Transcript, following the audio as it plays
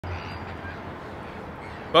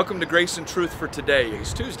Welcome to Grace and Truth for today.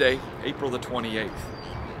 It's Tuesday, April the 28th.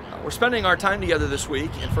 We're spending our time together this week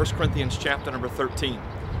in 1 Corinthians chapter number 13.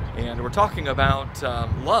 And we're talking about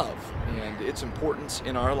love and its importance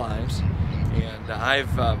in our lives. And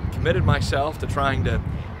I've committed myself to trying to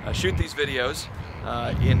shoot these videos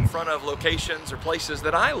in front of locations or places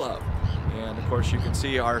that I love. And of course you can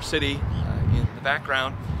see our city in the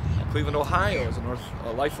background. Cleveland, Ohio is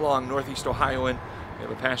a lifelong Northeast Ohioan. We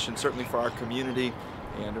have a passion certainly for our community,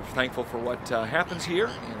 and we're thankful for what happens here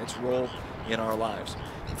and its role in our lives.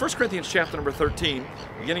 In 1 Corinthians chapter number 13,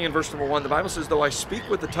 beginning in verse number 1, the Bible says, "Though I speak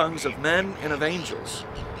with the tongues of men and of angels,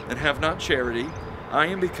 and have not charity, I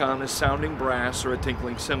am become as sounding brass or a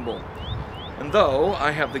tinkling cymbal. And though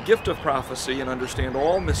I have the gift of prophecy and understand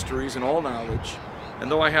all mysteries and all knowledge,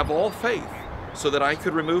 and though I have all faith, so that I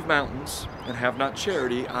could remove mountains, and have not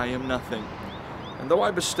charity, I am nothing. And though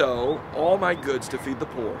I bestow all my goods to feed the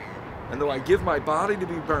poor, and though I give my body to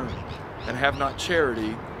be burned, and have not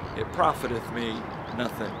charity, it profiteth me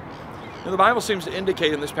nothing." Now, the Bible seems to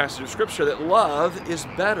indicate in this passage of Scripture that love is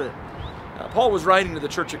better. Paul was writing to the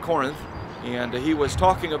church at Corinth, and he was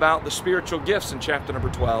talking about the spiritual gifts in chapter number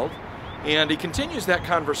 12, and he continues that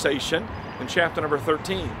conversation in chapter number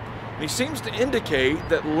 13. And he seems to indicate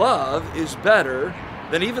that love is better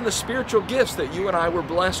than even the spiritual gifts that you and I were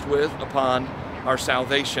blessed with upon our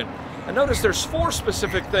salvation. And notice there's four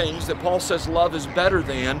specific things that Paul says love is better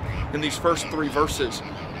than in these first three verses.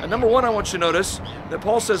 And number one, I want you to notice that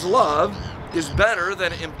Paul says love is better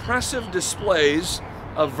than impressive displays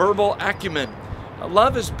of verbal acumen.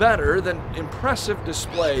 Love is better than impressive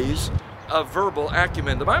displays of verbal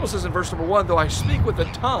acumen. The Bible says in verse number 1, "Though I speak with the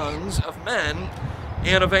tongues of men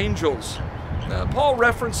and of angels." Paul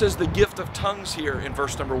references the gift of tongues here in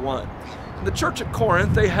verse number 1. The church at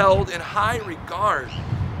Corinth, they held in high regard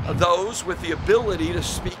those with the ability to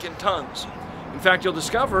speak in tongues. In fact, you'll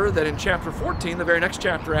discover that in chapter 14, the very next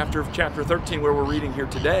chapter after chapter 13 where we're reading here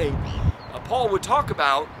today, Paul would talk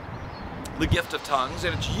about the gift of tongues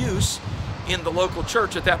and its use in the local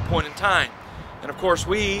church at that point in time. And of course,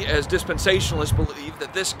 we as dispensationalists believe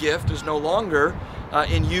that this gift is no longer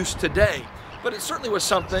in use today. But it certainly was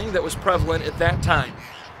something that was prevalent at that time.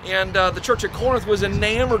 And the church at Corinth was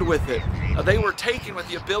enamored with it. They were taken with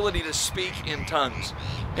the ability to speak in tongues.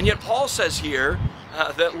 And yet Paul says here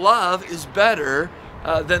that love is better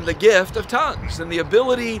than the gift of tongues, than the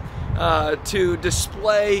ability to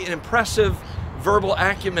display an impressive verbal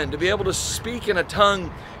acumen, to be able to speak in a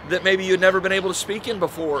tongue that maybe you'd never been able to speak in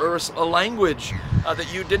before, or a language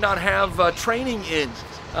that you did not have training in,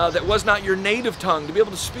 that was not your native tongue, to be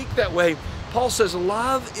able to speak that way. Paul says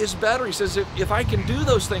love is better. He says, if I can do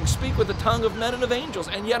those things, speak with the tongue of men and of angels,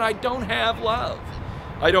 and yet I don't have love,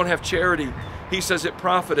 I don't have charity, he says it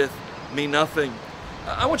profiteth me nothing.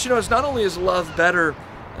 I want you to notice not only is love better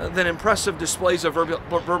than impressive displays of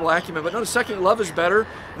verbal acumen, but notice secondly, love is better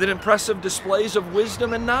than impressive displays of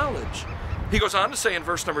wisdom and knowledge. He goes on to say in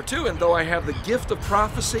verse number 2, "And though I have the gift of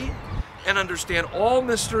prophecy and understand all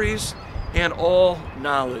mysteries and all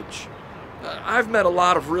knowledge." I've met a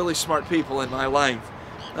lot of really smart people in my life.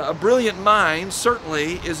 A brilliant mind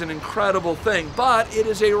certainly is an incredible thing, but it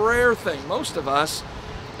is a rare thing. Most of us,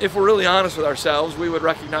 if we're really honest with ourselves, we would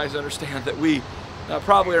recognize and understand that we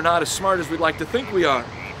probably are not as smart as we'd like to think we are.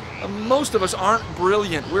 Most of us aren't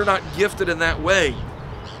brilliant. We're not gifted in that way.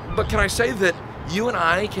 But can I say that you and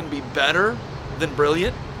I can be better than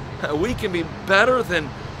brilliant? We can be better than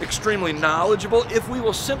extremely knowledgeable if we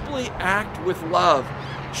will simply act with love.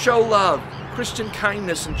 Show love, Christian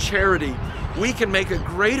kindness, and charity. We can make a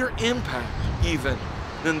greater impact even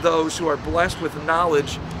than those who are blessed with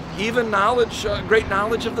knowledge, even knowledge, great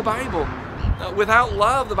knowledge of the Bible. Without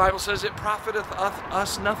love, the Bible says, it profiteth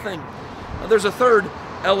us nothing. There's a third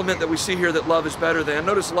element that we see here that love is better than.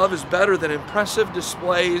 Notice love is better than impressive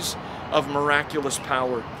displays of miraculous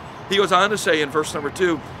power. He goes on to say in verse number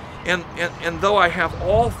 2, and though I have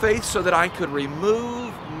all faith so that I could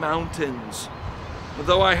remove mountains."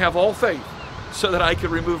 Though I have all faith so that I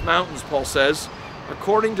could remove mountains, Paul says,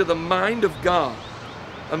 according to the mind of God,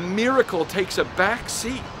 a miracle takes a back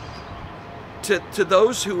seat to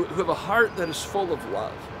those who have a heart that is full of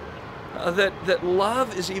love. That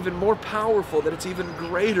love is even more powerful, that it's even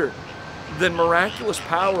greater than miraculous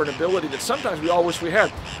power and ability that sometimes we all wish we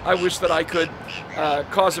had. I wish that I could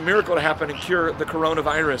cause a miracle to happen and cure the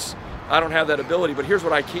coronavirus. I don't have that ability, but here's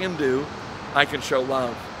what I can do. I can show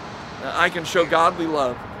love. I can show godly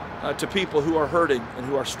love to people who are hurting and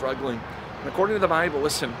who are struggling. And according to the Bible,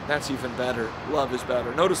 listen, that's even better. Love is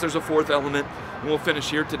better. Notice there's a fourth element, and we'll finish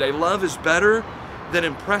here today. Love is better than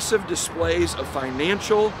impressive displays of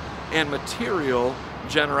financial and material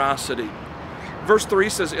generosity. Verse 3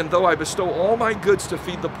 says, and though I bestow all my goods to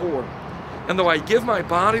feed the poor, and though I give my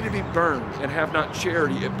body to be burned and have not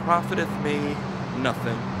charity, it profiteth me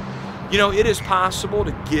nothing. You know, it is possible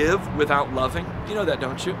to give without loving. You know that,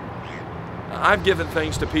 don't you? I've given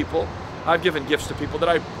things to people. I've given gifts to people that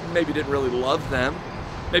I maybe didn't really love them.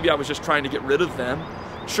 Maybe I was just trying to get rid of them.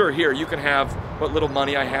 Sure, here, you can have what little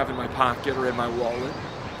money I have in my pocket or in my wallet.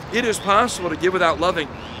 It is possible to give without loving,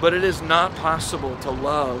 but it is not possible to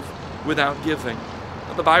love without giving.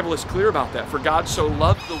 The Bible is clear about that. For God so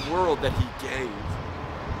loved the world that he gave.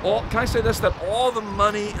 Can I say this? That all the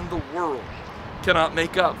money in the world cannot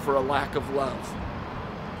make up for a lack of love.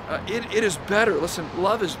 It is better. Listen,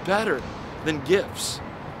 love is better than gifts.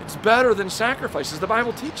 It's better than sacrifices. The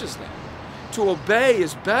Bible teaches that. To obey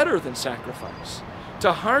is better than sacrifice.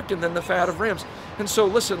 To hearken than the fat of rams. And so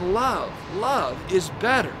listen, love is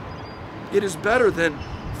better. It is better than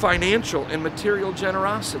financial and material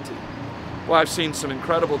generosity. Well, I've seen some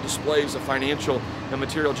incredible displays of financial and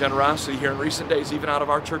material generosity here in recent days, even out of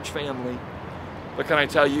our church family. But can I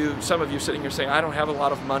tell you, some of you sitting here saying, I don't have a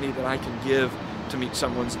lot of money that I can give to meet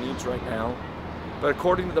someone's needs right now. But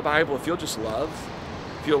according to the Bible, if you'll just love,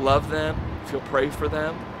 if you'll love them, if you'll pray for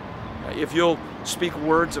them, if you'll speak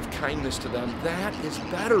words of kindness to them, that is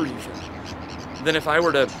better even than if I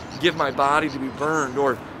were to give my body to be burned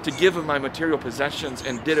or to give of my material possessions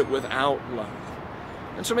and did it without love.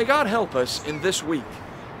 And so may God help us in this week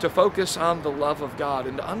to focus on the love of God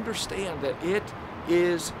and to understand that it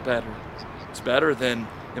is better. It's better than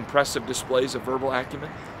impressive displays of verbal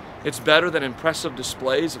acumen. It's better than impressive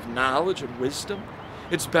displays of knowledge and wisdom.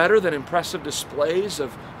 It's better than impressive displays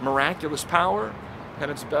of miraculous power.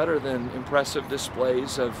 And it's better than impressive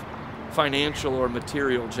displays of financial or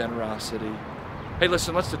material generosity. Hey,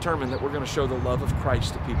 listen, let's determine that we're going to show the love of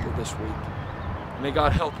Christ to people this week. May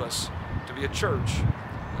God help us to be a church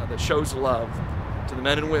that shows love to the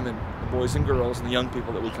men and women, the boys and girls, and the young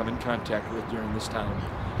people that we come in contact with during this time.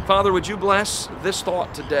 Father, would you bless this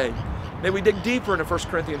thought today? May we dig deeper into 1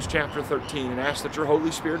 Corinthians chapter 13 and ask that your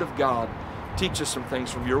Holy Spirit of God teach us some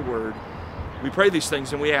things from your word. We pray these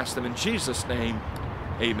things and we ask them in Jesus' name.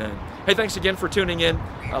 Amen. Hey, thanks again for tuning in.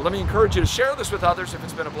 Let me encourage you to share this with others if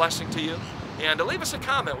it's been a blessing to you. And leave us a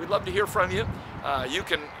comment. We'd love to hear from you. You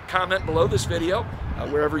can comment below this video,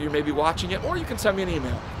 wherever you may be watching it, or you can send me an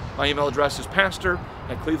email. My email address is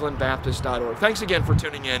pastor@clevelandbaptist.org. Thanks again for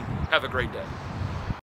tuning in. Have a great day.